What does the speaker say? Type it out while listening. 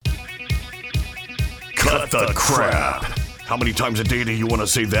Cut the crap. How many times a day do you want to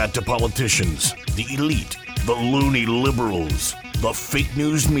say that to politicians, the elite, the loony liberals, the fake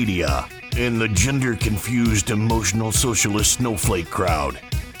news media, and the gender-confused emotional socialist snowflake crowd?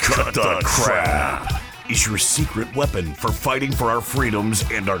 Cut the crap is your secret weapon for fighting for our freedoms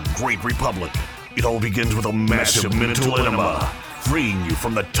and our great republic. It all begins with a massive mental enema, freeing you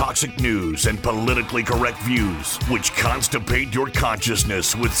from the toxic news and politically correct views, which constipate your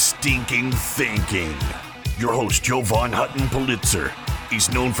consciousness with stinking thinking. Your host, Jovan Hutton Pulitzer.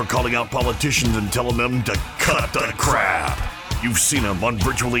 He's known for calling out politicians and telling them to cut the crap. You've seen him on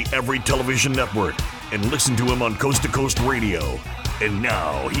virtually every television network and listened to him on Coast to Coast Radio. And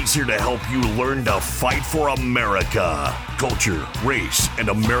now he's here to help you learn to fight for America. Culture, race, and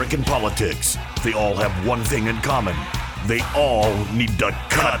American politics. They all have one thing in common. They all need to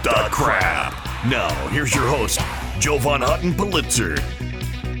cut the crap. Now, here's your host, Jovan Hutton Pulitzer.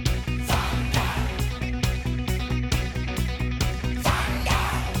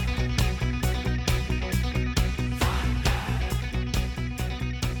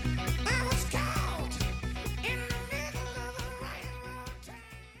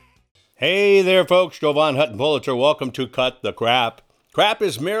 Hey there, folks. Jovan Hutton Pulitzer. Welcome to Cut the Crap. CRAP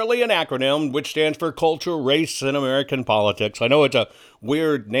is merely an acronym which stands for Culture, Race, and American Politics. I know it's a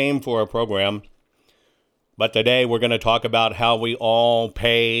weird name for a program, but today we're going to talk about how we all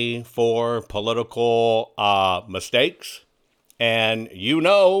pay for political mistakes. And you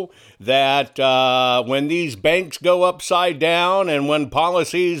know that when these banks go upside down and when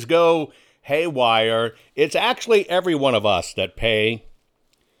policies go haywire, it's actually every one of us that pay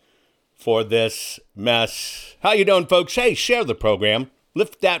for this mess. How you doing, folks? Hey, share the program.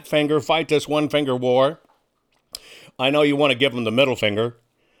 Lift that finger. Fight this one-finger war. I know you want to give them the middle finger,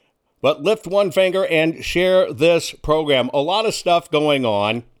 but lift one finger and share this program. A lot of stuff going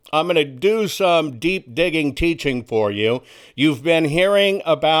on. I'm going to do some deep digging teaching for you. You've been hearing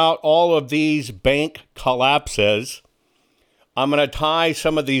about all of these bank collapses. I'm going to tie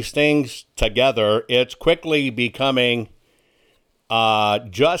some of these things together. It's quickly becoming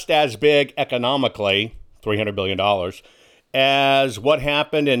just as big economically, $300 billion, as what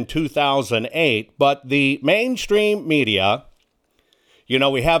happened in 2008. But the mainstream media, you know,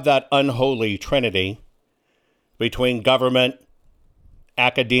 we have that unholy trinity between government,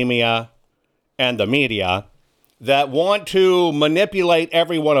 academia, and the media that want to manipulate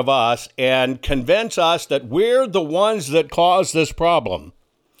every one of us and convince us that we're the ones that caused this problem.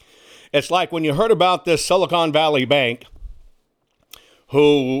 It's like when you heard about this Silicon Valley Bank,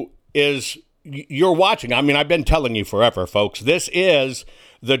 who is, you're watching. I mean, I've been telling you forever, folks. This is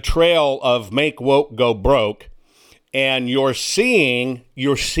the trail of make woke go broke, and you're seeing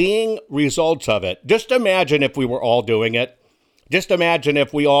results of it. Just imagine if we were all doing it. Just imagine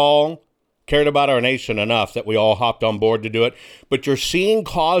if we all cared about our nation enough that we all hopped on board to do it. But you're seeing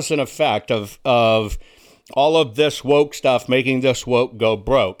cause and effect of all of this woke stuff making this woke go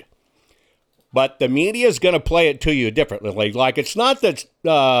broke. But the media is going to play it to you differently. Like, it's not that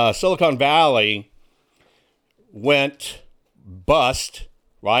Silicon Valley went bust,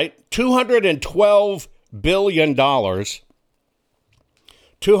 right? $212 billion.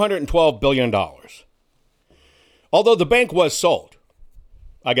 $212 billion. Although the bank was sold.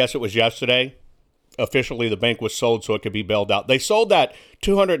 I guess it was yesterday. Officially, the bank was sold so it could be bailed out. They sold that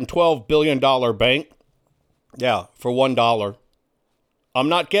 $212 billion bank, yeah, for $1. I'm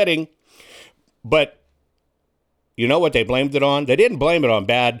not kidding. But you know what they blamed it on? They didn't blame it on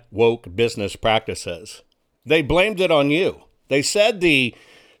bad woke business practices. They blamed it on you. They said the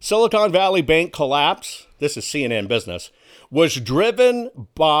Silicon Valley Bank collapse, this is CNN Business, was driven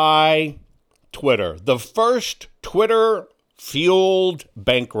by Twitter. The first Twitter-fueled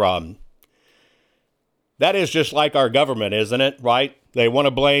bank run. That is just like our government, isn't it? Right? They want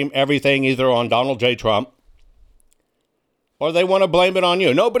to blame everything either on Donald J. Trump or they want to blame it on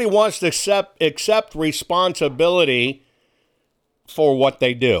you. Nobody wants to accept responsibility for what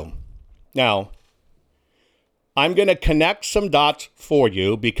they do. Now, I'm going to connect some dots for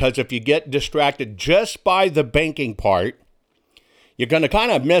you because if you get distracted just by the banking part, you're going to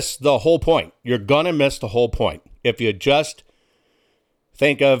kind of miss the whole point. You're going to miss the whole point if you just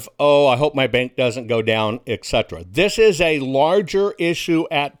think of, oh, I hope my bank doesn't go down, etc. This is a larger issue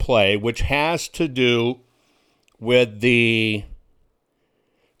at play, which has to do with the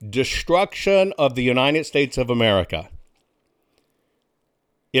destruction of the United States of America.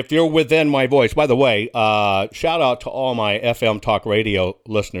 If you're within my voice, by the way, shout out to all my FM talk radio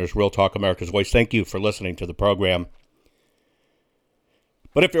listeners, Real Talk America's Voice. Thank you for listening to the program.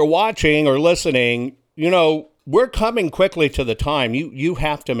 But if you're watching or listening, you know, we're coming quickly to the time you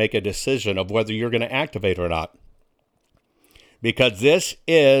have to make a decision of whether you're going to activate or not. Because this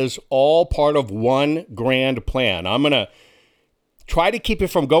is all part of one grand plan. I'm going to try to keep you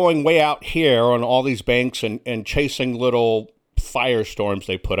from going way out here on all these banks and chasing little firestorms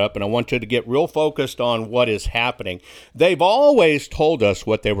they put up. And I want you to get real focused on what is happening. They've always told us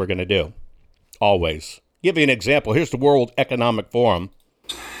what they were going to do. Always. Give you an example. Here's the World Economic Forum.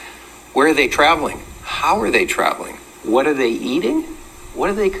 Where are they traveling? How are they traveling? What are they eating? What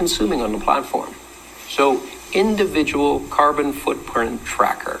are they consuming on the platform? So, individual carbon footprint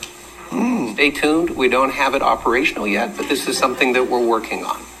tracker. Stay tuned. We don't have it operational yet, but this is something that we're working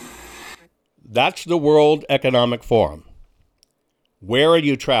on. That's the World Economic Forum. Where are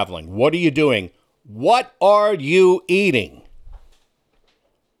you traveling? What are you doing? What are you eating?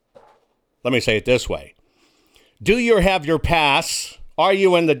 Let me say it this way. Do you have your pass? Are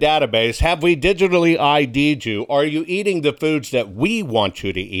you in the database? Have we digitally ID'd you? Are you eating the foods that we want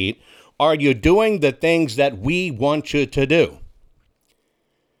you to eat? Are you doing the things that we want you to do?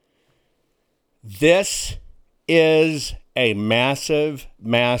 This is a massive,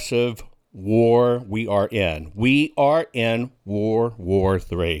 massive war we are in. We are in World War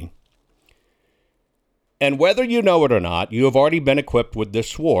III. And whether you know it or not, you have already been equipped with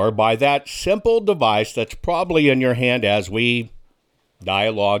this war by that simple device that's probably in your hand as we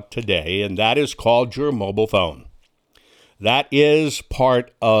dialogue today, and that is called your mobile phone. That is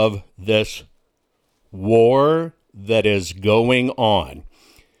part of this war that is going on.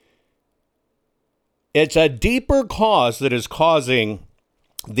 It's a deeper cause that is causing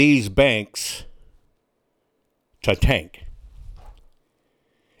these banks to tank.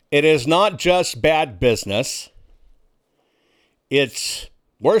 It is not just bad business. It's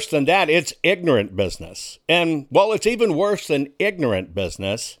worse than that. It's ignorant business. And, well, it's even worse than ignorant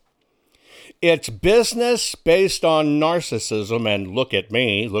business. It's business based on narcissism, and look at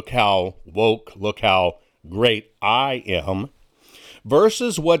me, look how woke, look how great I am,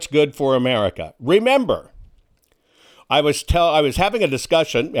 versus what's good for America. Remember, I was having a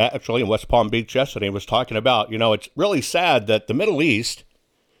discussion, actually in West Palm Beach yesterday, I was talking about, it's really sad that the Middle East,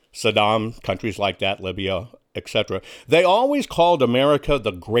 Saddam, countries like that, Libya, etc., they always called America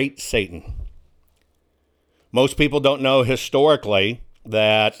the Great Satan. Most people don't know historically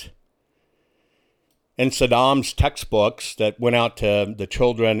that in Saddam's textbooks that went out to the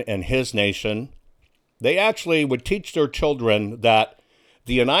children in his nation, they actually would teach their children that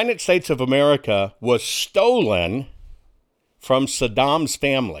the United States of America was stolen from Saddam's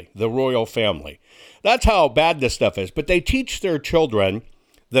family, the royal family. That's how bad this stuff is. But they teach their children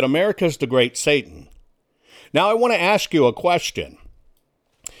that America's the Great Satan. Now, I want to ask you a question.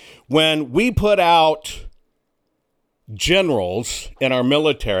 When we put out generals in our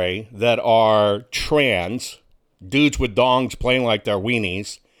military that are trans, dudes with dongs playing like they're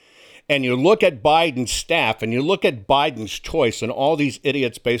weenies, and you look at Biden's staff and you look at Biden's choice and all these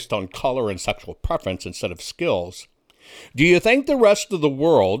idiots based on color and sexual preference instead of skills, do you think the rest of the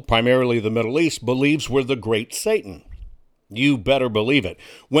world, primarily the Middle East, believes we're the Great Satan? You better believe it.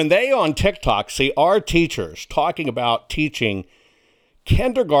 When they on TikTok see our teachers talking about teaching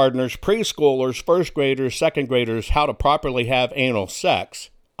kindergartners, preschoolers, first graders, second graders how to properly have anal sex,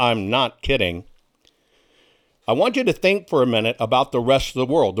 I'm not kidding. I want you to think for a minute about the rest of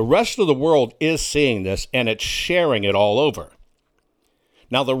the world. The rest of the world is seeing this and it's sharing it all over.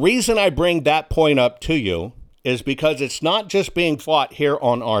 Now, the reason I bring that point up to you is because it's not just being fought here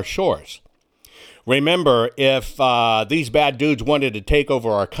on our shores. Remember, if these bad dudes wanted to take over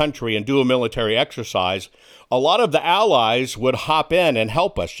our country and do a military exercise, a lot of the allies would hop in and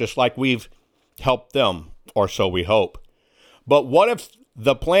help us, just like we've helped them, or so we hope. But what if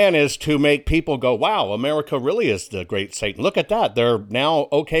the plan is to make people go, wow, America really is the Great Satan. Look at that. They're now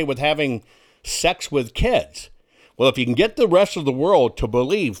okay with having sex with kids. Well, if you can get the rest of the world to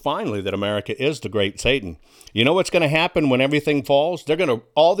believe finally that America is the Great Satan, you know what's going to happen when everything falls?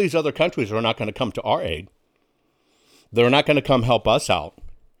 All these other countries are not going to come to our aid. They're not going to come help us out.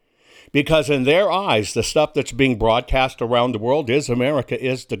 Because in their eyes, the stuff that's being broadcast around the world is America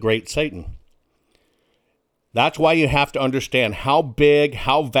is the Great Satan. That's why you have to understand how big,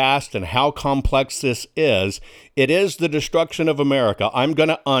 how vast, and how complex this is. It is the destruction of America. I'm going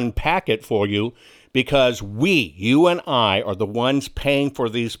to unpack it for you because you and I, are the ones paying for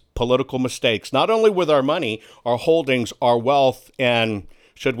these political mistakes, not only with our money, our holdings, our wealth, and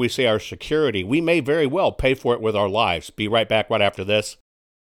should we say our security. We may very well pay for it with our lives. Be right back right after this.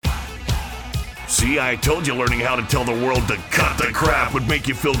 See, I told you learning how to tell the world to cut the crap would make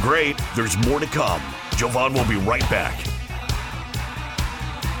you feel great. There's more to come. Jovan will be right back.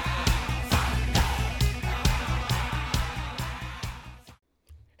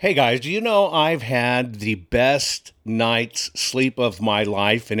 Hey guys, do you know I've had the best night's sleep of my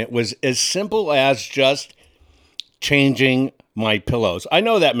life, and it was as simple as just changing my pillows. I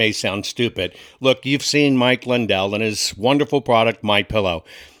know that may sound stupid. Look, you've seen Mike Lindell and his wonderful product, My Pillow.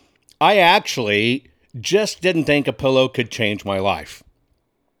 I actually just didn't think a pillow could change my life.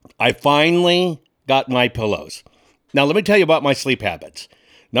 I finally got My Pillows. Now, let me tell you about my sleep habits.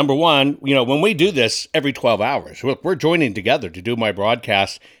 Number one, when we do this every 12 hours, look, we're joining together to do my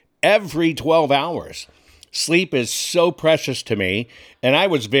broadcast every 12 hours. Sleep is so precious to me, and I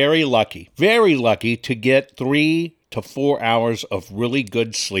was very lucky to get 3 to 4 hours of really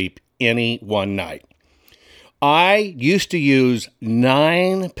good sleep any one night. I used to use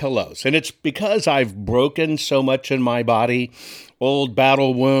 9 pillows, and it's because I've broken so much in my body, old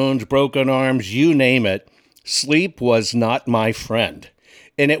battle wounds, broken arms, you name it. Sleep was not my friend,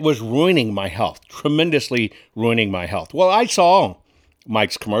 and it was ruining my health, tremendously ruining my health. Well, I saw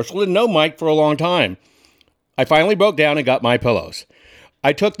Mike's commercial, didn't know Mike for a long time. I finally broke down and got My Pillows.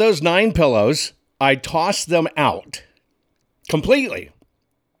 I took those 9 pillows, I tossed them out completely.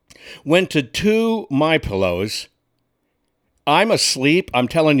 Went to 2 My Pillows. I'm asleep, I'm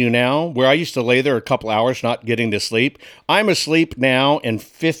telling you now, where I used to lay there a couple hours not getting to sleep. I'm asleep now in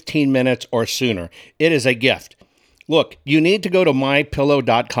 15 minutes or sooner. It is a gift. Look, you need to go to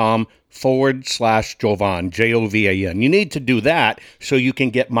mypillow.com/Jovan, Jovan. You need to do that so you can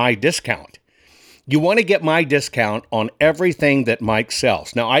get my discount. You want to get my discount on everything that Mike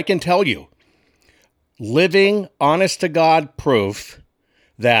sells. Now, I can tell you, living honest-to-God proof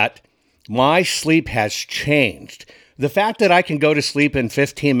that my sleep has changed. The fact that I can go to sleep in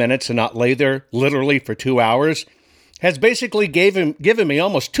 15 minutes and not lay there literally for 2 hours has basically given me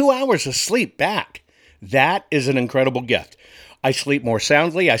almost 2 hours of sleep back. That is an incredible gift. I sleep more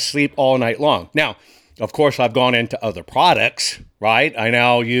soundly. I sleep all night long. Now, of course, I've gone into other products, right? I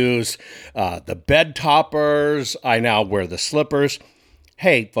now use the bed toppers. I now wear the slippers.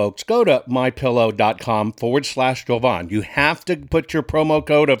 Hey, folks, go to mypillow.com/Jovan. You have to put your promo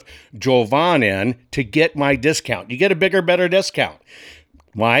code of Jovan in to get my discount. You get a bigger, better discount.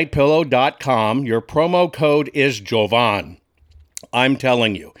 mypillow.com. Your promo code is Jovan. I'm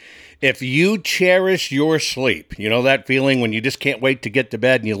telling you, if you cherish your sleep, you know that feeling when you just can't wait to get to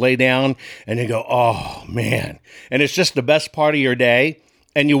bed and you lay down and you go, oh, man, and it's just the best part of your day,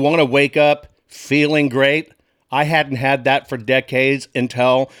 and you want to wake up feeling great. I hadn't had that for decades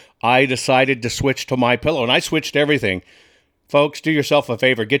until I decided to switch to My Pillow, and I switched everything. Folks, do yourself a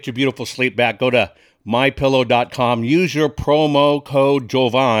favor. Get your beautiful sleep back. Go to mypillow.com. Use your promo code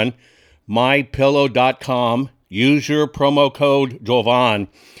Jovan. mypillow.com. Use your promo code Jovan.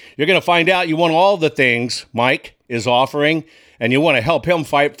 You're going to find out you want all the things Mike is offering, and you want to help him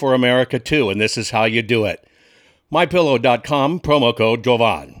fight for America too, and this is how you do it. mypillow.com, promo code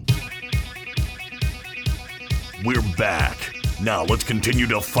Jovan. We're back. Now let's continue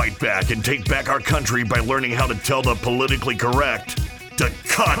to fight back and take back our country by learning how to tell the politically correct to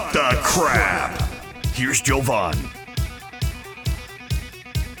cut the crap. Here's Jovan.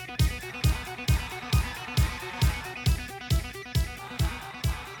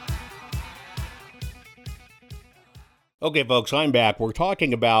 Okay, folks, I'm back. We're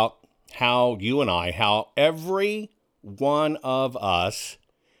talking about how every one of us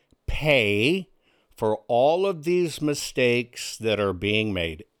pay for all of these mistakes that are being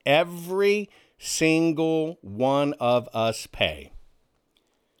made. Every single one of us pay.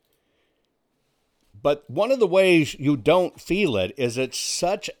 But one of the ways you don't feel it is it's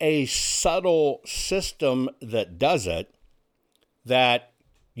such a subtle system that does it that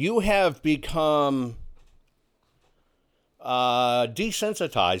you have become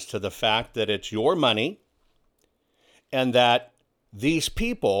desensitized to the fact that it's your money and that these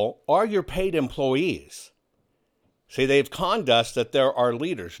people are your paid employees. See, they've conned us that they're our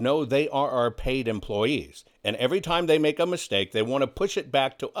leaders. No, they are our paid employees. And every time they make a mistake, they want to push it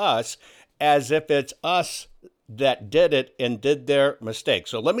back to us as if it's us that did it and did their mistake.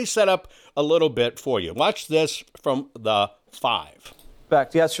 So let me set up a little bit for you. Watch this from the 5.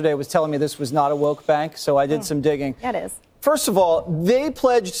 Yesterday was telling me this was not a woke bank, so I did some digging. Yeah, it is. First of all, they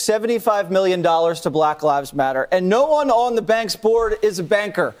pledged $75 million to Black Lives Matter, and no one on the bank's board is a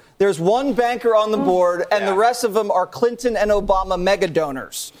banker. There's one banker on the board, and the rest of them are Clinton and Obama mega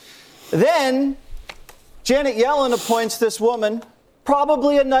donors. Then Janet Yellen appoints this woman,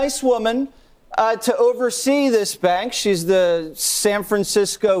 probably a nice woman, to oversee this bank. She's the San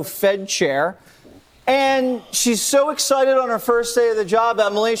Francisco Fed chair. And she's so excited on her first day of the job,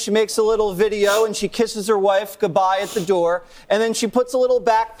 Emily. She makes a little video and she kisses her wife goodbye at the door. And then she puts a little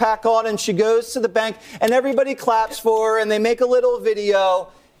backpack on and she goes to the bank and everybody claps for her and they make a little video.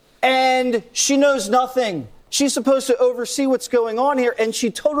 and she knows nothing. She's supposed to oversee what's going on here, and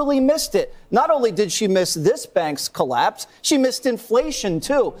she totally missed it. Not only did she miss this bank's collapse, she missed inflation,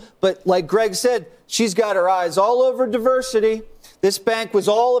 too. But like Greg said, she's got her eyes all over diversity. This bank was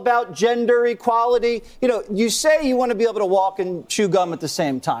all about gender equality. You know, you say you want to be able to walk and chew gum at the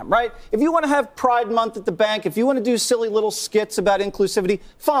same time, right? If you want to have Pride Month at the bank, if you want to do silly little skits about inclusivity,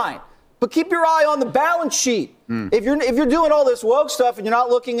 fine. But keep your eye on the balance sheet. If you're doing all this woke stuff and you're not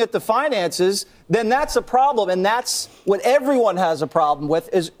looking at the finances, then that's a problem. And that's what everyone has a problem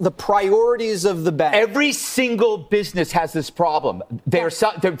with, is the priorities of the bank. Every single business has this problem.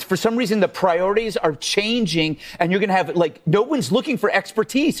 For some reason, the priorities are changing, and you're going to have, like, no one's looking for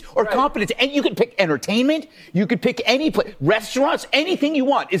expertise or competence. And you can pick entertainment. You could pick any place, restaurants, anything you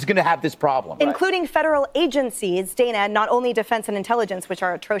want is going to have this problem. Including federal agencies, Dana, not only defense and intelligence, which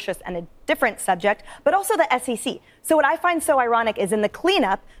are atrocious and a different subject, but also the SEC. So what I find so ironic is in the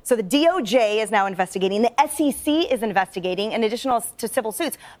cleanup, so the DOJ is now investigating, the SEC is investigating in addition to civil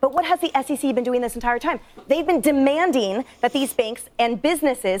suits. But what has the SEC been doing this entire time? They've been demanding that these banks and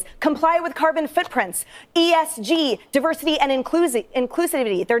businesses comply with carbon footprints, ESG, diversity and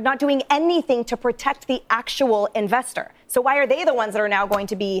inclusivity. They're not doing anything to protect the actual investor. So why are they the ones that are now going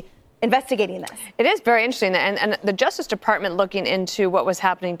to be investigating this? It is very interesting. And the Justice Department looking into what was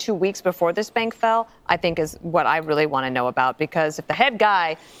happening 2 weeks before this bank fell, I think is what I really want to know about. Because if the head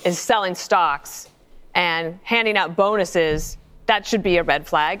guy is selling stocks and handing out bonuses, that should be a red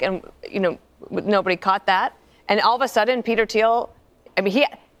flag. And, you know, nobody caught that. And all of a sudden, Peter Thiel, I mean,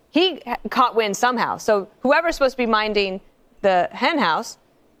 he caught wind somehow. So whoever's supposed to be minding the hen house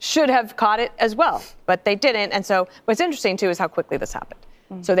should have caught it as well. But they didn't. And so what's interesting, too, is how quickly this happened.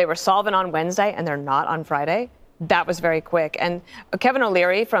 So they were solvent on Wednesday, and they're not on Friday. That was very quick. And Kevin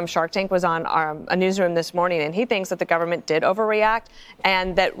O'Leary from Shark Tank was on a newsroom this morning, and he thinks that the government did overreact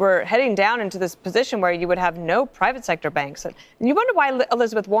and that we're heading down into this position where you would have no private sector banks. And you wonder why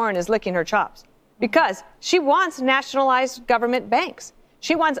Elizabeth Warren is licking her chops. Because she wants nationalized government banks.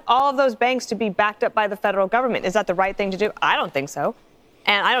 She wants all of those banks to be backed up by the federal government. Is that the right thing to do? I don't think so.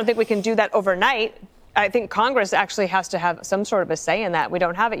 And I don't think we can do that overnight. I think Congress actually has to have some sort of a say in that. We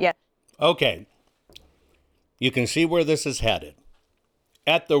don't have it yet. Okay. You can see where this is headed.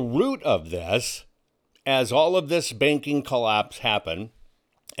 At the root of this, as all of this banking collapse happened,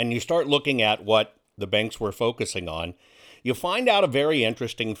 and you start looking at what the banks were focusing on, you find out a very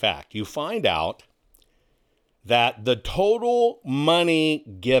interesting fact. You find out that the total money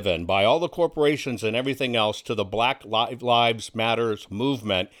given by all the corporations and everything else to the Black Lives Matters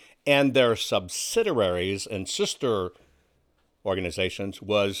movement and their subsidiaries and sister organizations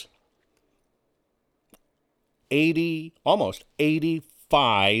was almost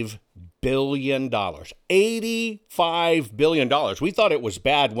 $85 billion. $85 billion. We thought it was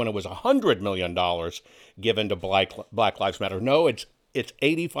bad when it was $100 million given to Black Lives Matter. No, it's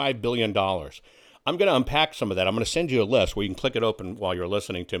 $85 billion. I'm going to unpack some of that. I'm going to send you a list where you can click it open while you're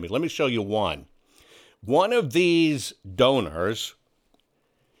listening to me. Let me show you one. One of these donors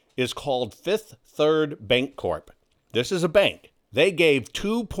is called Fifth Third Bank Corp. This is a bank. They gave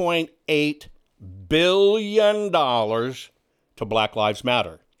 $2.8 billion to Black Lives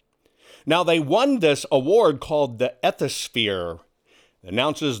Matter. Now, they won this award called the Ethisphere. It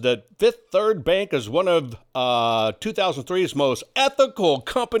announces that Fifth Third Bank is one of 2003's most ethical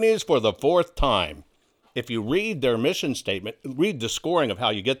companies for the fourth time. If you read their mission statement, read the scoring of how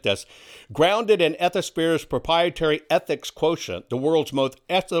you get this. Grounded in Ethisphere's proprietary ethics quotient, the world's most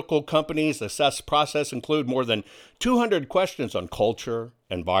ethical companies assessed process include more than 200 questions on culture,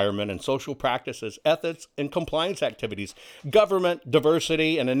 environment, and social practices, ethics and compliance activities, government,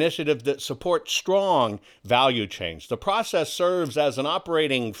 diversity, and initiatives that support strong value chains. The process serves as an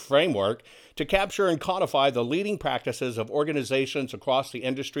operating framework to capture and codify the leading practices of organizations across the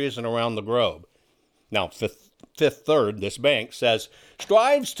industries and around the globe. Now, Fifth Third, this bank, says,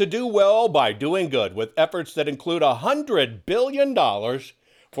 strives to do well by doing good with efforts that include $100 billion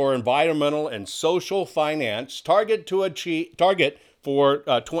for environmental and social finance, to achieve through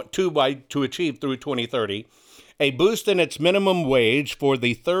 2030, a boost in its minimum wage for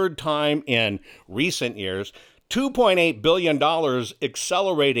the third time in recent years, $2.8 billion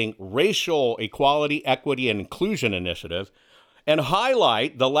accelerating racial equality, equity, and inclusion initiative, and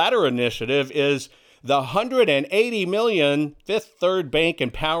highlight the latter initiative is the $180 million Fifth Third Bank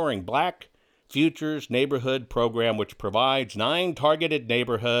Empowering Black Futures Neighborhood Program, which provides 9 targeted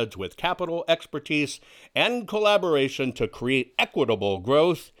neighborhoods with capital, expertise, and collaboration to create equitable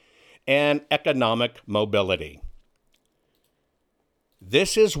growth and economic mobility.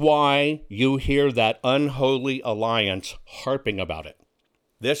 This is why you hear that unholy alliance harping about it.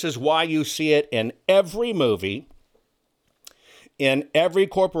 This is why you see it in every movie, in every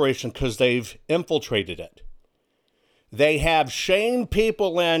corporation, because they've infiltrated it. They have shamed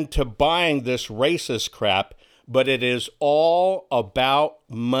people into buying this racist crap, but it is all about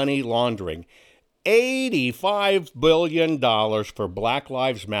money laundering. $85 billion for Black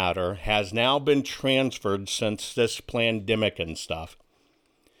Lives Matter has now been transferred since this pandemic and stuff.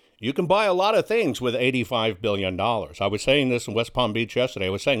 You can buy a lot of things with $85 billion. I was saying this in West Palm Beach yesterday. I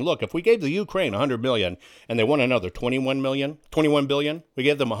was saying, look, if we gave the Ukraine $100 million and they want another $21 billion, we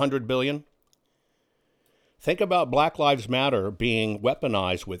gave them $100 billion. Think about Black Lives Matter being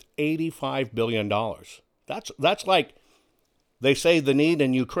weaponized with $85 billion. That's like they say the need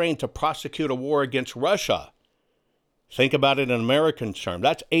in Ukraine to prosecute a war against Russia. Think about it in American terms.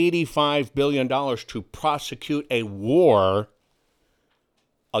 That's $85 billion to prosecute a war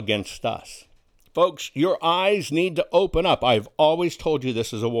against us. Folks, your eyes need to open up. I've always told you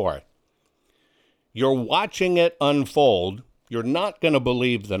this is a war. You're watching it unfold. You're not going to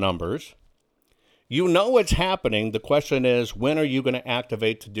believe the numbers. You know it's happening. The question is, when are you going to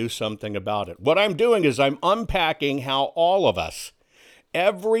activate to do something about it? What I'm doing is I'm unpacking how all of us,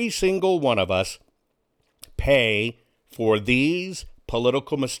 every single one of us, pay for these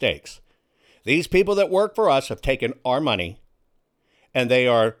political mistakes. These people that work for us have taken our money and they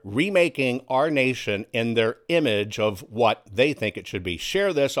are remaking our nation in their image of what they think it should be.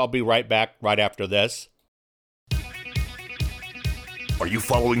 Share this. I'll be right back right after this. Are you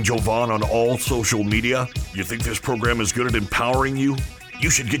following Jovan on all social media? You think this program is good at empowering you? You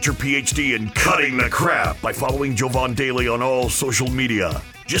should get your PhD in cutting the crap by following Jovan daily on all social media.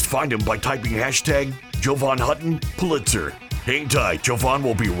 Just find him by typing hashtag Jovan Hutton Pulitzer. Hang tight, Jovan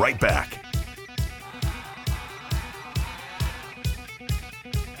will be right back.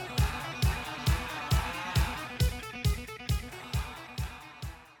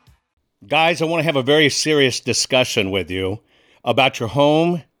 Guys, I want to have a very serious discussion with you about your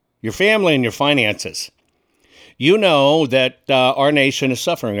home, your family, and your finances. You know that our nation is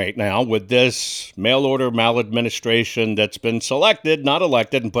suffering right now with this mail-order maladministration that's been selected, not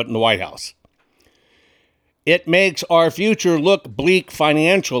elected, and put in the White House. It makes our future look bleak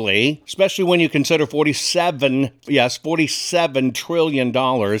financially, especially when you consider $47 trillion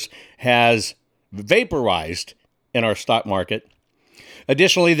has vaporized in our stock market.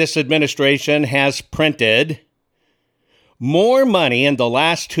 Additionally, this administration has printed more money in the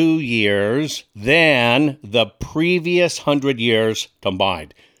last 2 years than the previous 100 years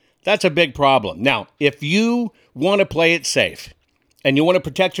combined. That's a big problem. Now, if you want to play it safe and you want to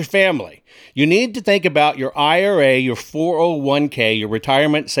protect your family, you need to think about your IRA, your 401k, your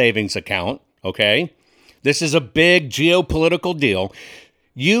retirement savings account, okay? This is a big geopolitical deal.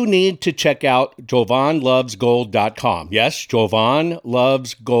 You need to check out JovanLovesGold.com. Yes,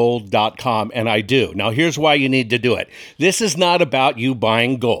 JovanLovesGold.com, and I do. Now, here's why you need to do it. This is not about you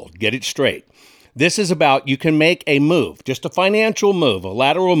buying gold. Get it straight. This is about you can make a move, just a financial move, a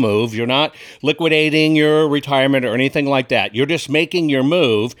lateral move. You're not liquidating your retirement or anything like that. You're just making your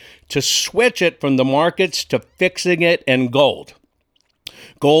move to switch it from the markets to fixing it in gold.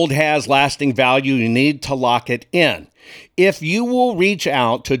 Gold has lasting value. You need to lock it in. If you will reach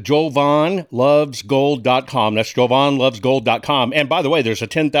out to JovanLovesGold.com, that's JovanLovesGold.com. And by the way, there's a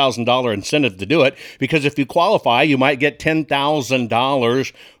 $10,000 incentive to do it because if you qualify, you might get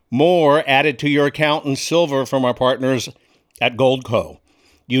 $10,000 more added to your account in silver from our partners at Goldco.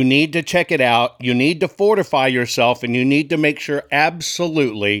 You need to check it out. You need to fortify yourself, and you need to make sure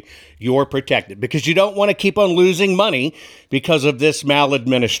absolutely you're protected because you don't want to keep on losing money because of this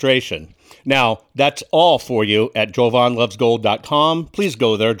maladministration. Now, that's all for you at JovanLovesGold.com. Please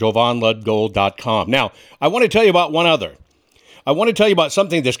go there, JovanLovesGold.com. Now, I want to tell you about one other. I want to tell you about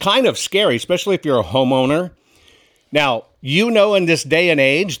something that's kind of scary, especially if you're a homeowner. Now, you know in this day and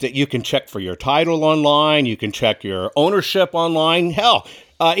age that you can check for your title online, you can check your ownership online. Hell,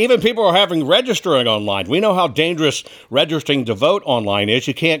 even people are having registering online. We know how dangerous registering to vote online is.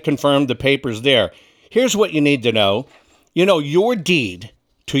 You can't confirm the papers there. Here's what you need to know. You know, your deed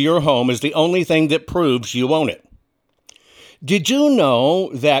to your home is the only thing that proves you own it. Did you know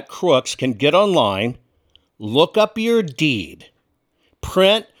that crooks can get online, look up your deed,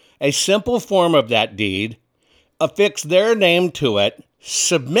 print a simple form of that deed, affix their name to it,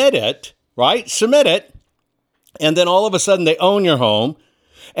 submit it, right? Submit it, and then all of a sudden they own your home,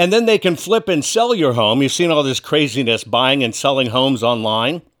 and then they can flip and sell your home. You've seen all this craziness buying and selling homes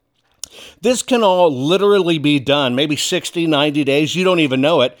online. This can all literally be done, maybe 60, 90 days. You don't even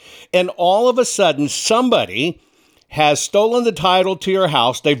know it. And all of a sudden, somebody has stolen the title to your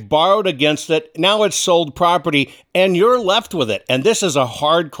house. They've borrowed against it. Now it's sold property, and you're left with it. And this is a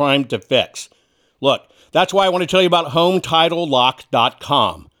hard crime to fix. Look, that's why I want to tell you about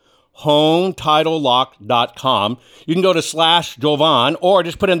HomeTitleLock.com. HomeTitleLock.com. You can go to /Jovan or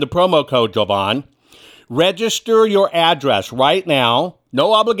just put in the promo code Jovan. Register your address right now.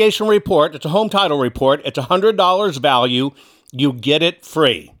 No obligation report. It's a home title report. It's $100 value. You get it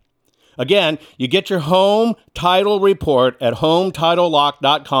free. Again, you get your home title report at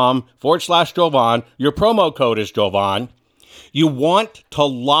HomeTitleLock.com /Jovan. Your promo code is Jovan. You want to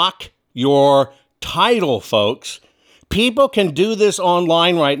lock your title, folks. People can do this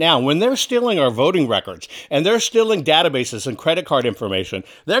online right now. When they're stealing our voting records and they're stealing databases and credit card information,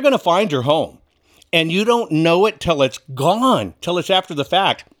 they're going to find your home. And you don't know it till it's gone, till it's after the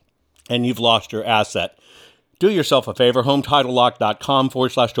fact, and you've lost your asset. Do yourself a favor, HomeTitleLock.com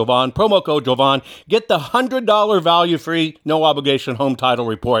 /Jovan, promo code Jovan. Get the $100 value free, no obligation home title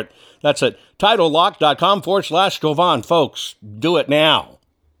report. That's it, TitleLock.com /Jovan. Folks, do it now.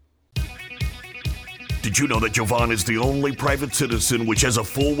 Did you know that Jovan is the only private citizen which has a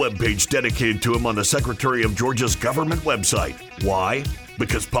full webpage dedicated to him on the Secretary of Georgia's government website? Why?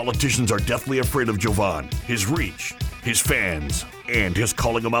 Because politicians are deathly afraid of Jovan, his reach, his fans, and his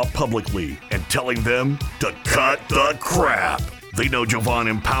calling them out publicly and telling them to cut the crap. They know Jovan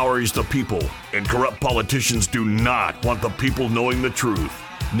empowers the people, and corrupt politicians do not want the people knowing the truth.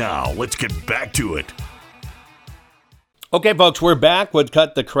 Now, let's get back to it. Okay, folks, we're back with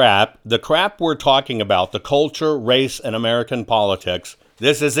Cut the Crap. The crap we're talking about, the culture, race, and American politics.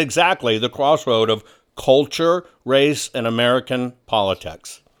 This is exactly the crossroad of culture, race, and American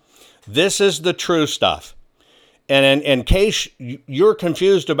politics. This is the true stuff. And in case you're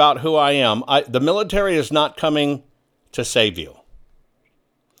confused about who I am, the military is not coming to save you.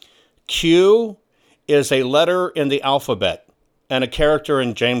 Q is a letter in the alphabet and a character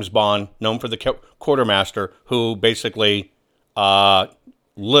in James Bond known for the quartermaster who basically,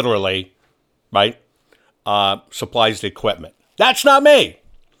 literally, right, supplies the equipment. That's not me.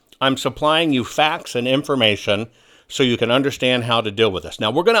 I'm supplying you facts and information so you can understand how to deal with this. Now,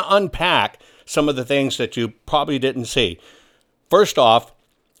 we're going to unpack some of the things that you probably didn't see. First off,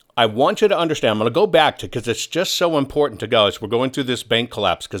 I want you to understand, I'm going to go back to, because it's just so important to go as we're going through this bank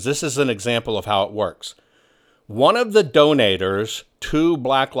collapse, because this is an example of how it works. One of the donators to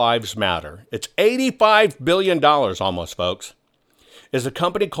Black Lives Matter, it's $85 billion almost, folks, is a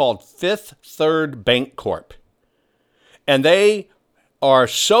company called Fifth Third Bank Corp. And they are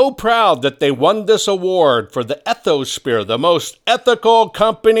so proud that they won this award for the Ethosphere, the most ethical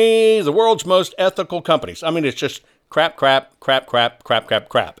company, the world's most ethical companies. I mean, it's just crap.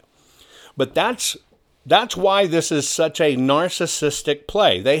 But that's why this is such a narcissistic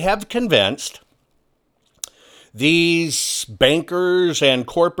play. They have convinced these bankers and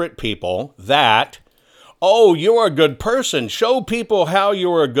corporate people that, oh, you're a good person. Show people how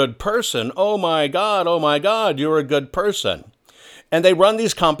you're a good person. Oh my God, you're a good person. And they run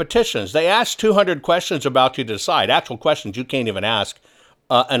these competitions. They ask 200 questions about you to decide. Actual questions you can't even ask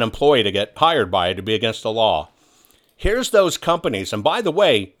an employee to get hired by. It'd be against the law. Here's those companies. And by the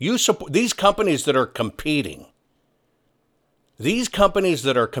way, you support these companies that are competing. This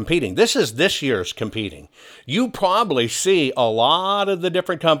is this year's competing. You probably see a lot of the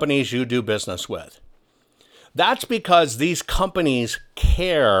different companies you do business with. That's because these companies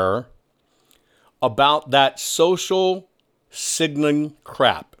care about that social signaling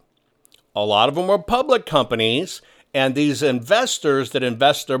crap. A lot of them are public companies, and these investors that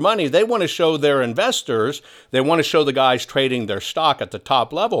invest their money, they want to show their investors, they want to show the guys trading their stock at the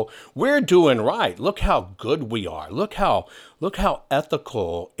top level, we're doing right. Look how good we are. Look how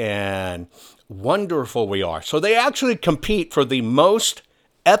ethical and wonderful we are. So they actually compete for the most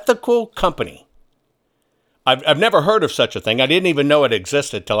ethical company. I've never heard of such a thing. I didn't even know it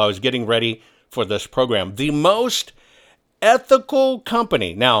existed till I was getting ready for this program. The most ethical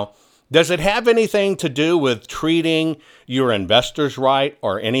company. Now, does it have anything to do with treating your investors right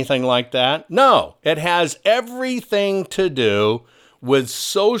or anything like that? No, it has everything to do with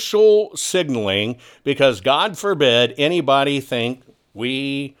social signaling, because God forbid anybody think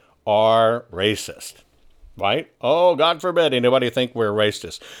we are racist, right? Oh, God forbid anybody think we're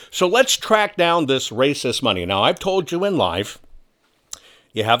racist. So let's track down this racist money. Now, I've told you in life,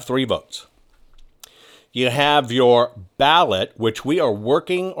 you have 3 votes. You have your ballot, which we are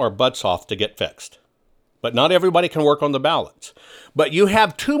working our butts off to get fixed. But not everybody can work on the ballots. But you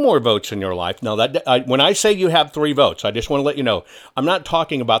have 2 more votes in your life. Now, when I say you have 3 votes, I just want to let you know, I'm not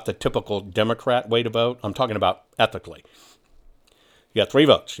talking about the typical Democrat way to vote. I'm talking about ethically. You got 3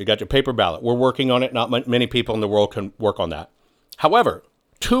 votes. You got your paper ballot. We're working on it. Not many people in the world can work on that. However,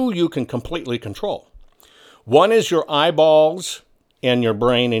 2 you can completely control. One is your eyeballs and your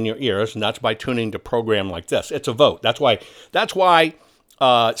brain and your ears, and that's by tuning to program like this. It's a vote. That's why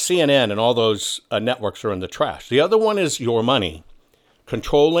CNN and all those networks are in the trash. The other one is your money,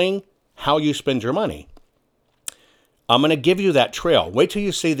 controlling how you spend your money. I'm going to give you that trail. Wait till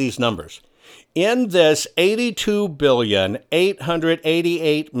you see these numbers. In this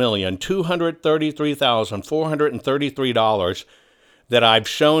 $82,888,233,433 that I've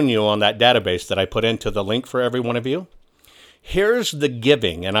shown you on that database that I put into the link for every one of you, here's the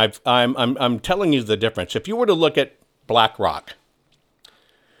giving, and I'm telling you the difference. If you were to look at BlackRock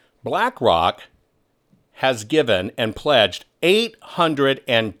has given and pledged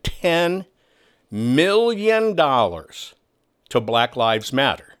 $810 million to Black Lives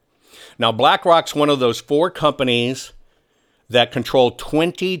Matter. Now, BlackRock's one of those 4 companies that control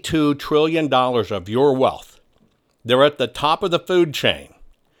 $22 trillion of your wealth. They're at the top of the food chain.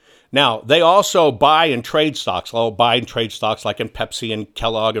 Now, they also buy and trade stocks. They'll buy and trade stocks like in Pepsi and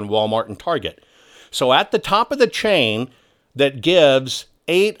Kellogg and Walmart and Target. So at the top of the chain that gives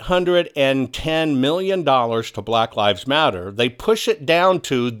 $810 million to Black Lives Matter, they push it down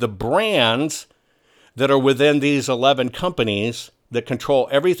to the brands that are within these 11 companies that control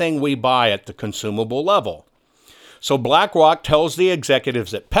everything we buy at the consumable level. So BlackRock tells the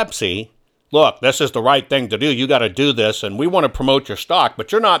executives at Pepsi, look, this is the right thing to do. You got to do this, and we want to promote your stock,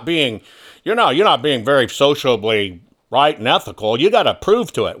 but you're not being very sociably right and ethical. You got to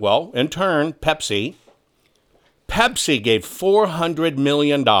prove to it. Well, in turn, Pepsi gave $400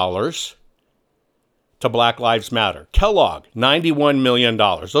 million to Black Lives Matter. Kellogg, $91 million.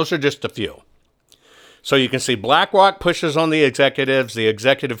 Those are just a few. So you can see BlackRock pushes on the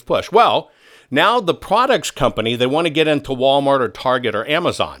executive push. Well, now the products company, they want to get into Walmart or Target or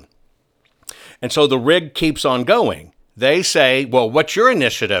Amazon. And so the rig keeps on going. They say, well, what's your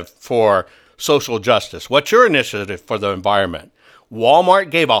initiative for social justice? What's your initiative for the environment?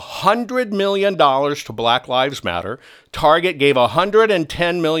 Walmart gave $100 million to Black Lives Matter. Target gave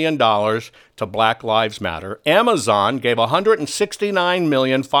 $110 million to Black Lives Matter. Amazon gave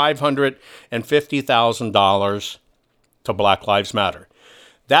 $169,550,000 to Black Lives Matter.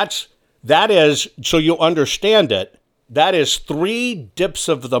 That is, so you understand it, that is 3 dips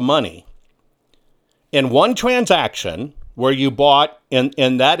of the money. In one transaction where you bought,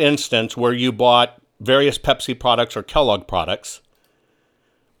 in that instance, where you bought various Pepsi products or Kellogg products,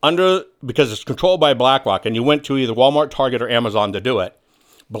 because it's controlled by BlackRock, and you went to either Walmart, Target, or Amazon to do it,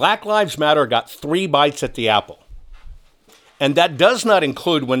 Black Lives Matter got 3 bites at the apple. And that does not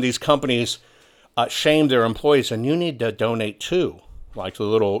include when these companies shame their employees, and you need to donate too, like the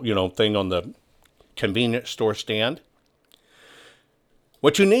little, thing on the convenience store stand.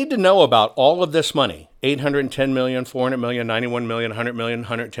 What you need to know about all of this money, $810 million, $400 million, $91 million, $100 million,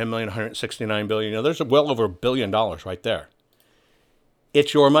 $110 million, $169 billion, there's well over $1 billion right there.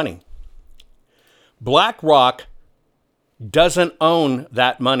 It's your money. BlackRock doesn't own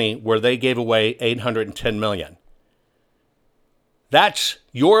that money where they gave away $810 million. That's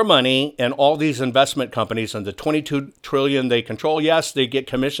your money and all these investment companies and the $22 trillion they control. Yes, they get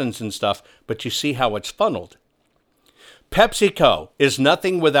commissions and stuff, but you see how it's funneled. PepsiCo is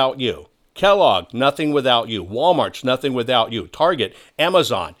nothing without you. Kellogg, nothing without you. Walmart's nothing without you. Target,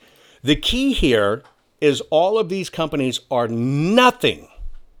 Amazon. The key here is all of these companies are nothing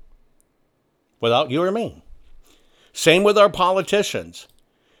without you or me. Same with our politicians.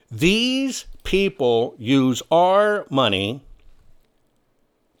 These people use our money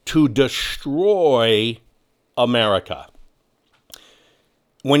to destroy America.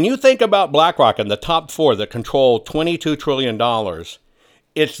 When you think about BlackRock and the top 4 that control $22 trillion,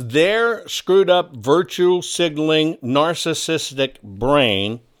 it's their screwed up virtue signaling narcissistic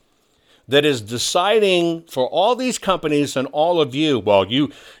brain that is deciding for all these companies and all of you, well,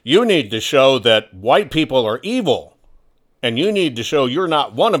 you need to show that white people are evil. And you need to show you're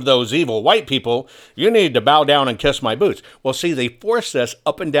not one of those evil white people. You need to bow down and kiss my boots. Well, see, they force this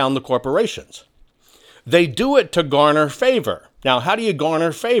up and down the corporations. They do it to garner favor. Now, how do you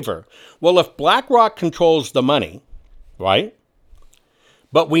garner favor? Well, if BlackRock controls the money, right?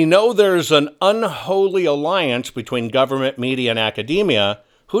 But we know there's an unholy alliance between government, media, and academia.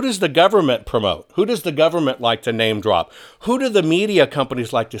 Who does the government promote? Who does the government like to name drop? Who do the media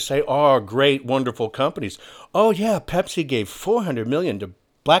companies like to say, oh, great, wonderful companies? Oh, yeah, Pepsi gave $400 million to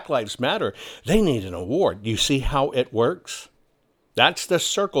Black Lives Matter. They need an award. You see how it works? That's the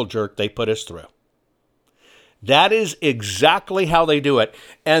circle jerk they put us through. That is exactly how they do it.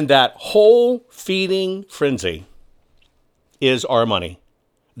 And that whole feeding frenzy is our money.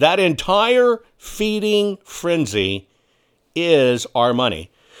 That entire feeding frenzy is our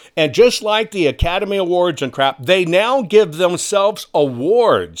money. And just like the Academy Awards and crap, they now give themselves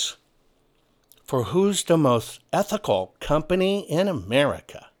awards for who's the most ethical company in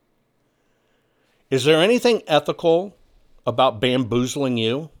America. Is there anything ethical about bamboozling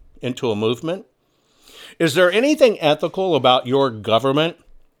you into a movement? Is there anything ethical about your government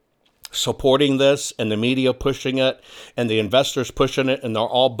supporting this and the media pushing it and the investors pushing it and they're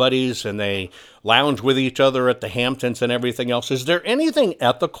all buddies and they lounge with each other at the Hamptons and everything else? Is there anything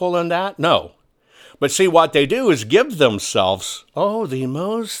ethical in that? No. But see, what they do is give themselves, the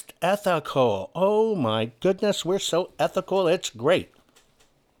most ethical. Oh my goodness, we're so ethical. It's great.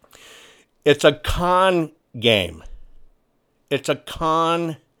 It's a con game. It's a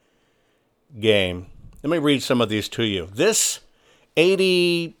con game. Let me read some of these to you. This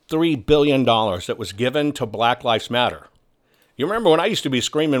 $83 billion that was given to Black Lives Matter. You remember when I used to be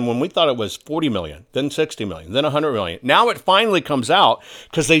screaming when we thought it was 40 million, then 60 million, then 100 million. Now it finally comes out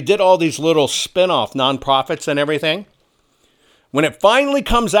because they did all these little spin-off nonprofits and everything. When it finally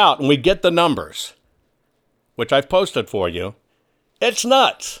comes out and we get the numbers, which I've posted for you, it's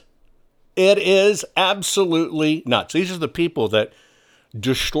nuts. It is absolutely nuts. These are the people that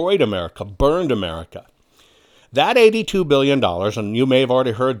destroyed America, burned America. That $82 billion, and you may have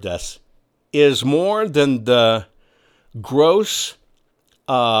already heard this, is more than the gross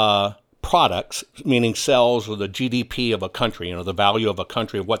products, meaning sales or the GDP of a country, the value of a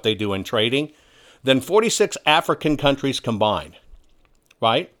country, of what they do in trading, than 46 African countries combined,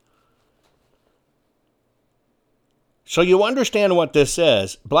 right? So you understand what this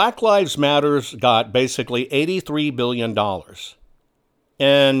is. Black Lives Matter's got basically $83 billion.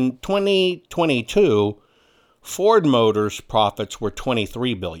 In 2022, Ford Motors profits were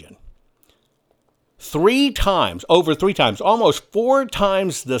 $23 billion. Over three times, almost 4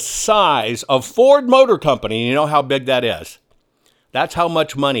 times the size of Ford Motor Company. You know how big that is. That's how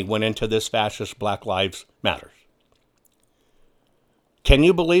much money went into this fascist Black Lives Matter. Can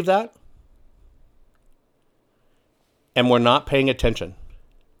you believe that? And we're not paying attention.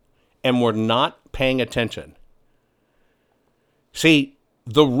 See,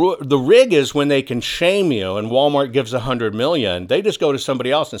 the rig is when they can shame you and Walmart gives $100 million, they just go to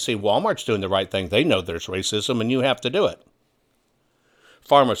somebody else and see Walmart's doing the right thing. They know there's racism and you have to do it.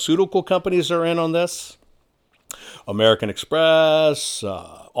 Pharmaceutical companies are in on this. American Express,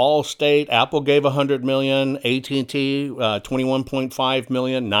 Allstate, Apple gave $100 million, AT&T, $21.5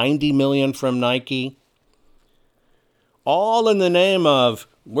 million, $90 million from Nike. All in the name of,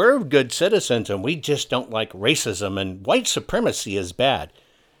 we're good citizens and we just don't like racism and white supremacy is bad.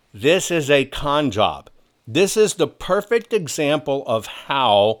 This is a con job. This is the perfect example of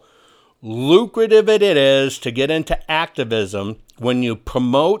how lucrative it is to get into activism when you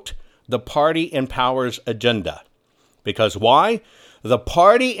promote the party in power's agenda. Because why? The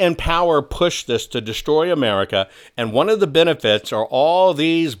party in power pushed this to destroy America, and one of the benefits are all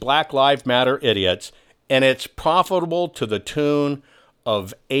these Black Lives Matter idiots, and it's profitable to the tune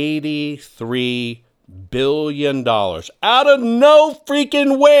of $83 billion out of no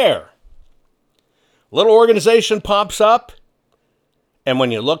freaking where. Little organization pops up, and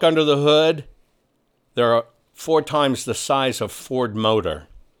when you look under the hood, there are 4 times the size of Ford Motor.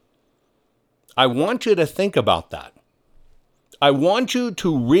 I want you to think about that. I want you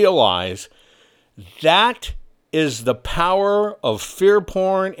to realize that is the power of fear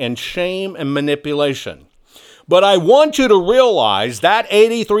porn and shame and manipulation. But I want you to realize that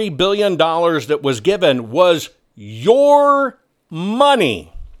 $83 billion that was given was your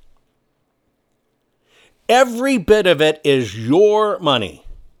money. Every bit of it is your money.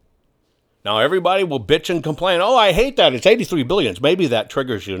 Now, everybody will bitch and complain, I hate that. It's $83 billion. Maybe that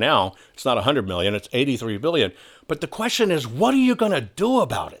triggers you now. It's not $100 million. It's $83 billion. But the question is, what are you going to do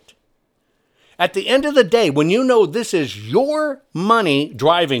about it? At the end of the day, when you know this is your money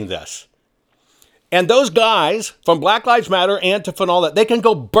driving this, and those guys from Black Lives Matter, Antifa, and all that, they can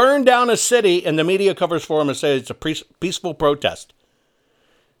go burn down a city and the media covers for them and say it's a peaceful protest.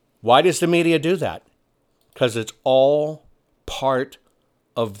 Why does the media do that? Because it's all part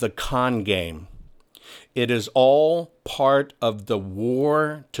of the con game. It is all part of the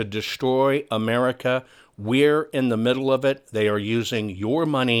war to destroy America. We're in the middle of it. They are using your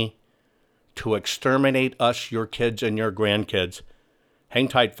money to exterminate us, your kids, and your grandkids. Hang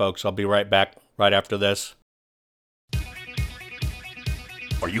tight, folks. I'll be right back right after this.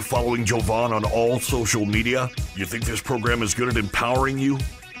 Are you following Jovan on all social media? You think this program is good at empowering you?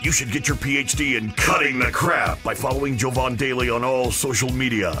 You should get your PhD in cutting the crap by following Jovan daily on all social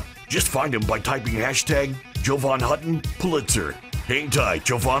media. Just find him by typing hashtag Jovan Hutton, Pulitzer. Hang tight,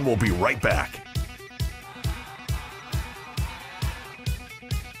 Jovan will be right back.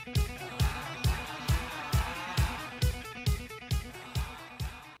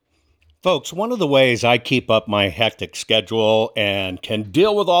 Folks, one of the ways I keep up my hectic schedule and can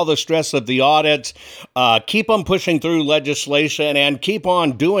deal with all the stress of the audits, keep on pushing through legislation, and keep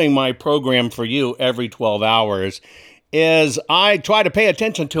on doing my program for you every 12 hours is I try to pay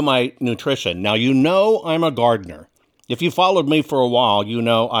attention to my nutrition. Now, you know I'm a gardener. If you followed me for a while, you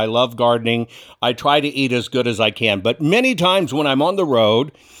know I love gardening. I try to eat as good as I can. But many times when I'm on the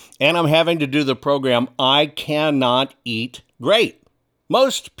road and I'm having to do the program, I cannot eat great.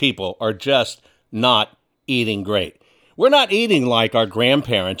 Most people are just not eating great. We're not eating like our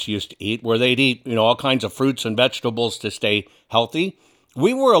grandparents used to eat, where they'd eat, all kinds of fruits and vegetables to stay healthy.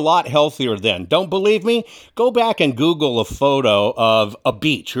 We were a lot healthier then. Don't believe me? Go back and Google a photo of a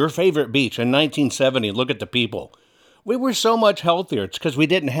beach, your favorite beach in 1970. Look at the people. We were so much healthier. It's because we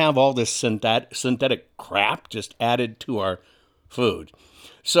didn't have all this synthetic crap just added to our food.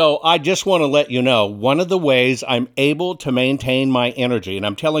 So I just want to let you know, one of the ways I'm able to maintain my energy, and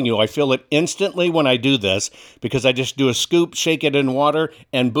I'm telling you, I feel it instantly when I do this, because I just do a scoop, shake it in water,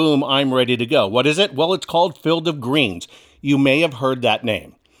 and boom, I'm ready to go. What is it? Well, it's called Field of Greens. You may have heard that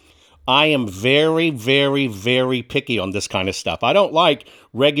name. I am very, very, very picky on this kind of stuff. I don't like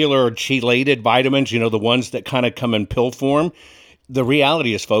regular chelated vitamins, the ones that kind of come in pill form. The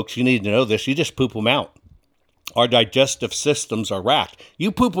reality is, folks, you need to know this, you just poop them out. Our digestive systems are racked.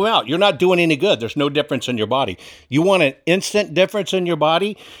 You poop them out. You're not doing any good. There's no difference in your body. You want an instant difference in your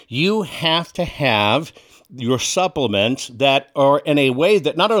body? You have to have your supplements that are in a way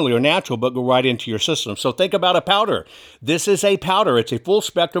that not only are natural, but go right into your system. So think about a powder. This is a powder. It's a full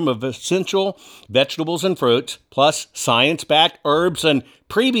spectrum of essential vegetables and fruits, plus science-backed herbs and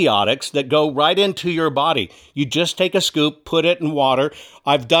prebiotics that go right into your body. You just take a scoop, put it in water.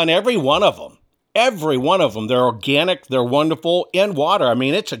 I've done every one of them. Every one of them. They're organic. They're wonderful in water. I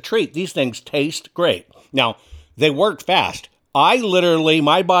mean, it's a treat. These things taste great. Now, they work fast.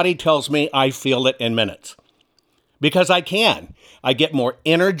 My body tells me I feel it in minutes because I can. I get more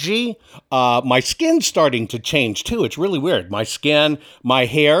energy. My skin's starting to change too. It's really weird. My skin, my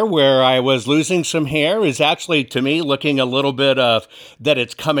hair, where I was losing some hair, is actually, to me, looking a little bit of that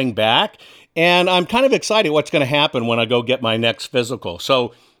it's coming back. And I'm kind of excited what's going to happen when I go get my next physical.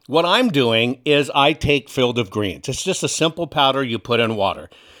 So what I'm doing is I take Field of Greens. It's just a simple powder you put in water.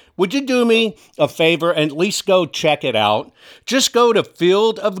 Would you do me a favor and at least go check it out? Just go to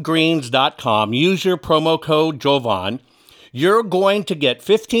fieldofgreens.com. Use your promo code Jovan. You're going to get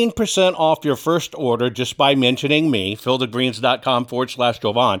 15% off your first order just by mentioning me,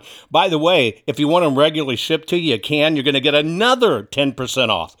 fieldofgreens.com/Jovan. By the way, if you want them regularly shipped to you, you can. You're going to get another 10%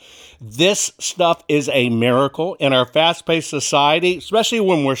 off. This stuff is a miracle in our fast-paced society, especially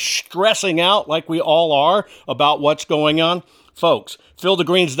when we're stressing out like we all are about what's going on. Folks,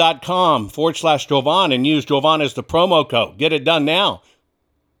 fieldofgreens.com/Jovan and use Jovan as the promo code. Get it done now.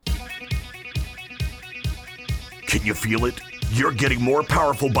 Can you feel it? You're getting more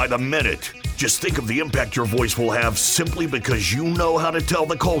powerful by the minute. Just think of the impact your voice will have simply because you know how to tell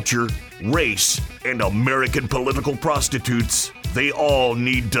the culture, race, and American political prostitutes they all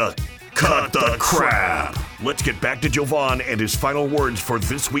need to cut the crap. Let's get back to Jovan and his final words for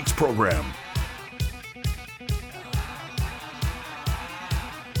this week's program.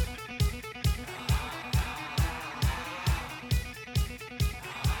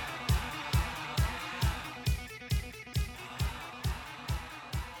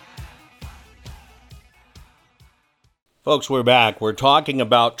 Folks, we're back. We're talking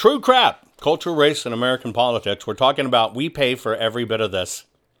about true crap, culture, race, and American politics. We're talking about we pay for every bit of this.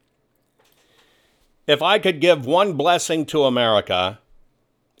 If I could give one blessing to America,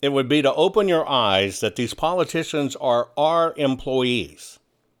 it would be to open your eyes that these politicians are our employees.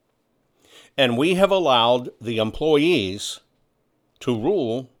 And we have allowed the employees to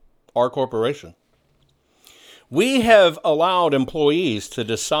rule our corporation. We have allowed employees to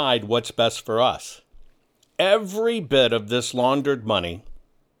decide what's best for us. Every bit of this laundered money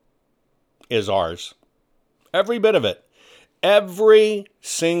is ours. Every bit of it. Every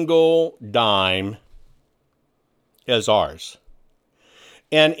single dime is ours.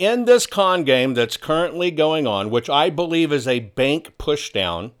 And in this con game that's currently going on, which I believe is a bank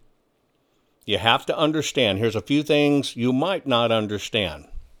pushdown, you have to understand, here's a few things you might not understand.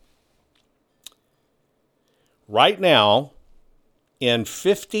 Right now, in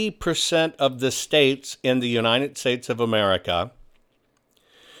 50% of the states in the United States of America,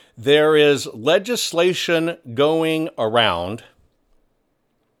 there is legislation going around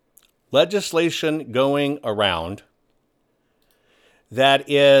legislation going around that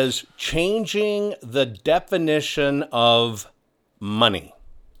is changing the definition of money.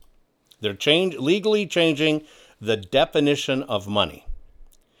 They're legally changing the definition of money.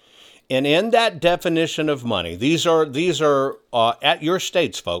 And in that definition of money, these are at your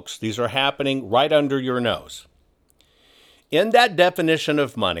states, folks. These are happening right under your nose. In that definition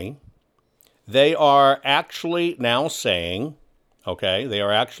of money, they are actually now saying,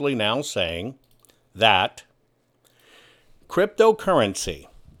 that cryptocurrency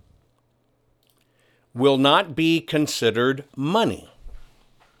will not be considered money.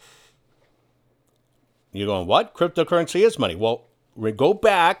 You're going, what? Cryptocurrency is money. Well, go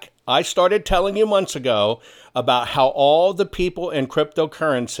back. I started telling you months ago about how all the people in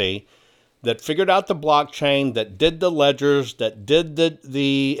cryptocurrency that figured out the blockchain, that did the ledgers, that did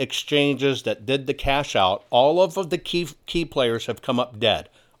the exchanges, that did the cash out, all of the key players have come up dead.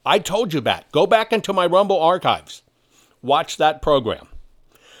 I told you that. Go back into my Rumble archives. Watch that program.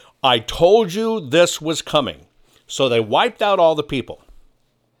 I told you this was coming. So they wiped out all the people.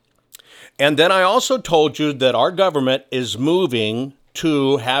 And then I also told you that our government is moving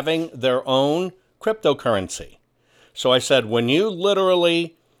to having their own cryptocurrency. So I said, when you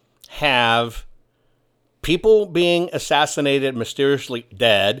literally have people being assassinated, mysteriously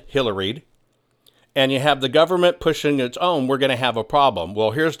dead, Hillaried, and you have the government pushing its own, we're going to have a problem.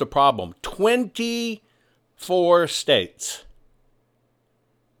 Well, here's the problem. 24 states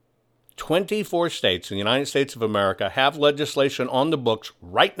in the United States of America have legislation on the books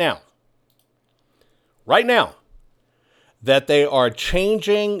right now, that they are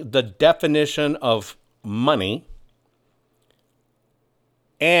changing the definition of money.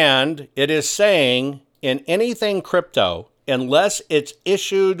 And it is saying in anything crypto, unless it's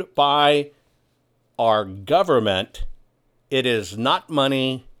issued by our government, it is not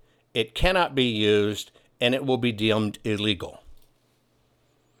money, it cannot be used, and it will be deemed illegal.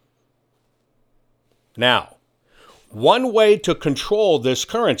 Now, one way to control this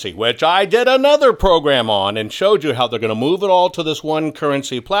currency, which I did another program on and showed you how they're going to move it all to this one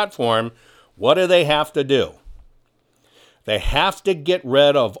currency platform, what do they have to do? They have to get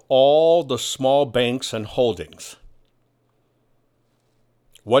rid of all the small banks and holdings.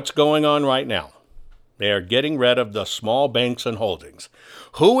 What's going on right now? They are getting rid of the small banks and holdings.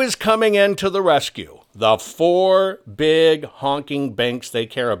 Who is coming into the rescue? The 4 big honking banks they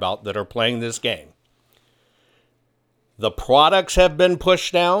care about that are playing this game. The products have been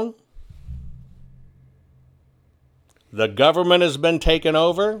pushed down. The government has been taken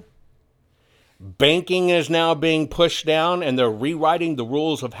over. Banking is now being pushed down, and they're rewriting the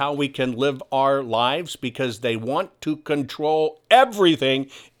rules of how we can live our lives because they want to control everything.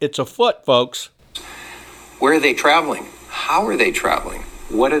 It's afoot, folks. Where are they traveling? How are they traveling?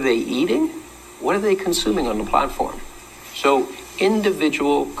 What are they eating? What are they consuming on the platform? So,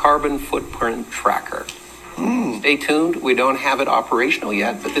 individual carbon footprint tracker. Stay tuned. We don't have it operational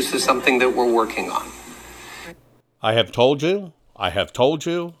yet, but this is something that we're working on. I have told you. I have told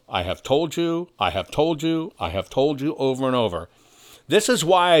you, I have told you, I have told you, I have told you over and over. This is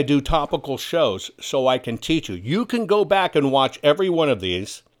why I do topical shows, so I can teach you. You can go back and watch every one of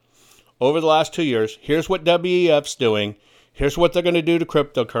these over the last 2 years. Here's what WEF's doing. Here's what they're going to do to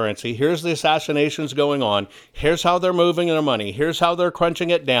cryptocurrency. Here's the assassinations going on. Here's how they're moving their money. Here's how they're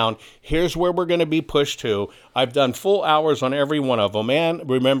crunching it down. Here's where we're going to be pushed to. I've done full hours on every one of them. And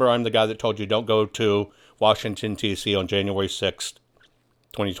remember, I'm the guy that told you don't go to Washington, D.C. on January 6th,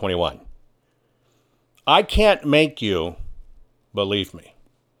 2021. I can't make you believe me.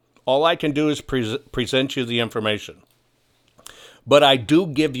 All I can do is present you the information. But I do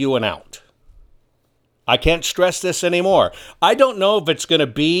give you an out. I can't stress this anymore. I don't know if it's going to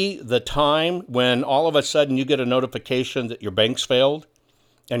be the time when all of a sudden you get a notification that your bank's failed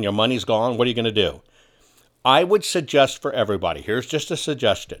and your money's gone. What are you going to do? I would suggest for everybody, here's just a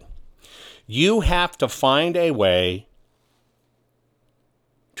suggestion. You have to find a way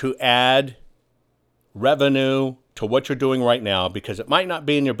to add revenue to what you're doing right now because it might not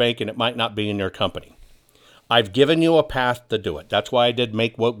be in your bank and it might not be in your company. I've given you a path to do it. That's why I did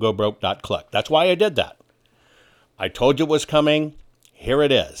MakeWokeGoBroke.click. That's why I did that. I told you it was coming. Here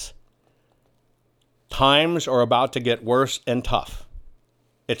it is. Times are about to get worse and tough.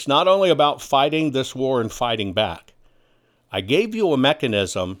 It's not only about fighting this war and fighting back. I gave you a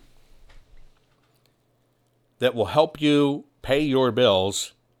mechanism that will help you pay your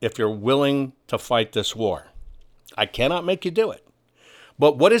bills if you're willing to fight this war. I cannot make you do it.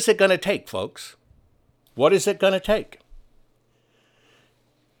 But what is it going to take, folks? What is it going to take?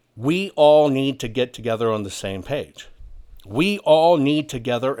 We all need to get together on the same page. We all need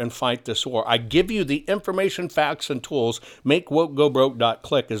together and fight this war. I give you the information, facts, and tools.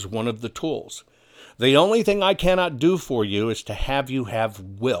 MakeWokeGoBroke.click is one of the tools. The only thing I cannot do for you is to have you have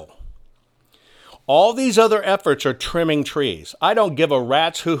will. All these other efforts are trimming trees. I don't give a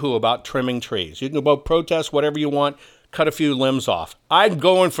rat's hoo-hoo about trimming trees. You can go protest whatever you want, cut a few limbs off. I'm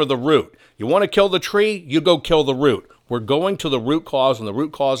going for the root. You want to kill the tree? You go kill the root. We're going to the root cause, and the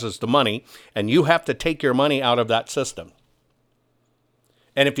root cause is the money, and you have to take your money out of that system.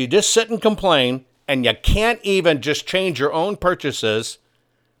 And if you just sit and complain, and you can't even just change your own purchases,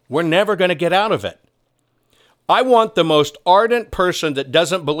 we're never going to get out of it. I want the most ardent person that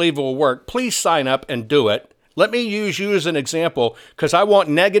doesn't believe it will work. Please sign up and do it. Let me use you as an example, because I want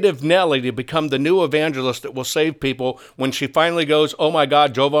Negative Nellie to become the new evangelist that will save people when she finally goes, oh my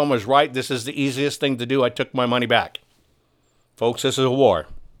God, Jovan was right. This is the easiest thing to do. I took my money back. Folks, this is a war.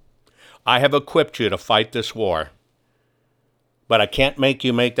 I have equipped you to fight this war. But I can't make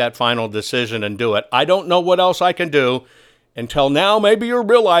you make that final decision and do it. I don't know what else I can do. Until now, maybe you're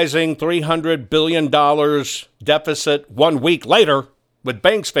realizing $300 billion deficit 1 week later with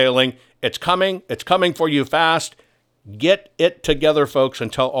banks failing. It's coming for you fast. Get it together, folks,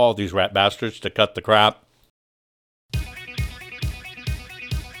 and tell all these rat bastards to cut the crap.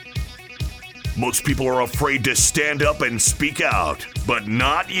 Most people are afraid to stand up and speak out, but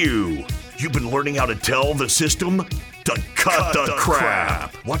not you. You've been learning how to tell the system to cut the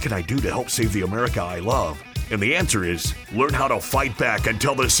crap. What can I do to help save the America I love? And the answer is, learn how to fight back and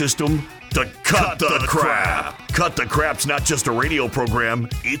tell the system to cut the crap. Cut the Crap's not just a radio program,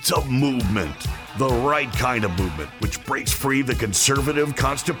 it's a movement. The right kind of movement, which breaks free the conservative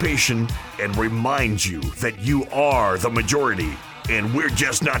constipation and reminds you that you are the majority. And we're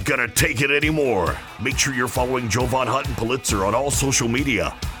just not gonna take it anymore. Make sure you're following Jovan Hutton Pulitzer on all social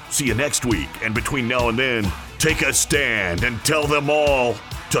media. See you next week, and between now and then, take a stand and tell them all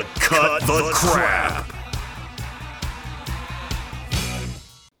to cut the crap.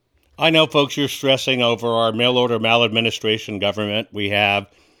 I know, folks, you're stressing over our mail-order maladministration government. We have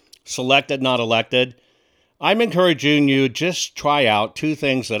selected, not elected. I'm encouraging you, just try out 2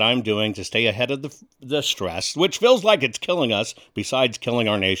 things that I'm doing to stay ahead of the stress, which feels like it's killing us, besides killing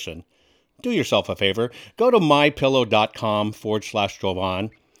our nation. Do yourself a favor. Go to mypillow.com/Jovan.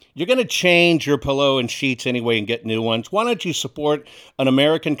 You're going to change your pillow and sheets anyway and get new ones. Why don't you support an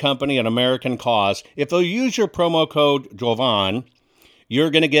American company, an American cause? If they'll use your promo code Jovan, you're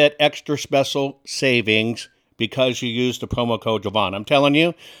going to get extra special savings because you used the promo code Jovan. I'm telling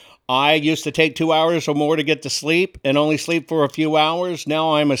you, I used to take 2 hours or more to get to sleep and only sleep for a few hours.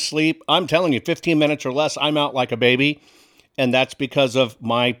 Now I'm asleep. I'm telling you, 15 minutes or less, I'm out like a baby. And that's because of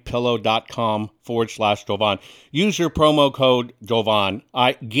mypillow.com/Jovan. Use your promo code Jovan.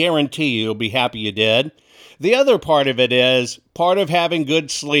 I guarantee you'll be happy you did. The other part of it is, part of having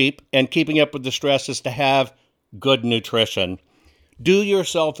good sleep and keeping up with the stress is to have good nutrition. Do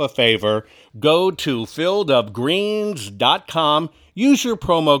yourself a favor. Go to fieldofgreens.com. Use your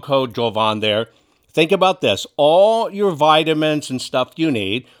promo code Jovan there. Think about this. All your vitamins and stuff you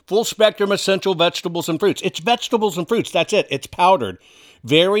need, full spectrum essential vegetables and fruits. It's vegetables and fruits. That's it. It's powdered.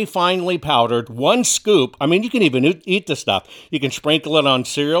 Very finely powdered. 1 scoop. I mean, you can even eat the stuff. You can sprinkle it on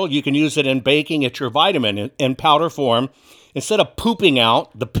cereal. You can use it in baking. It's your vitamin in powder form. Instead of pooping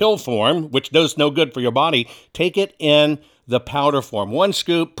out the pill form, which does no good for your body, take it in the powder form. 1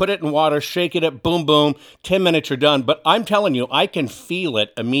 scoop, put it in water, shake it, boom, boom, 10 minutes, you're done. But I'm telling you, I can feel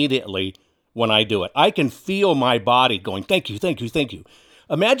it immediately when I do it. I can feel my body going, thank you, thank you, thank you.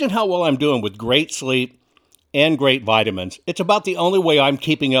 Imagine how well I'm doing with great sleep and great vitamins. It's about the only way I'm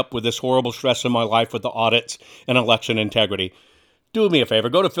keeping up with this horrible stress in my life with the audits and election integrity. Do me a favor.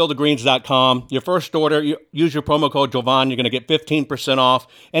 Go to fieldofgreens.com. Your first order, use your promo code Jovan. You're going to get 15% off.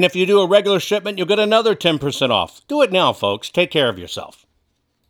 And if you do a regular shipment, you'll get another 10% off. Do it now, folks. Take care of yourself.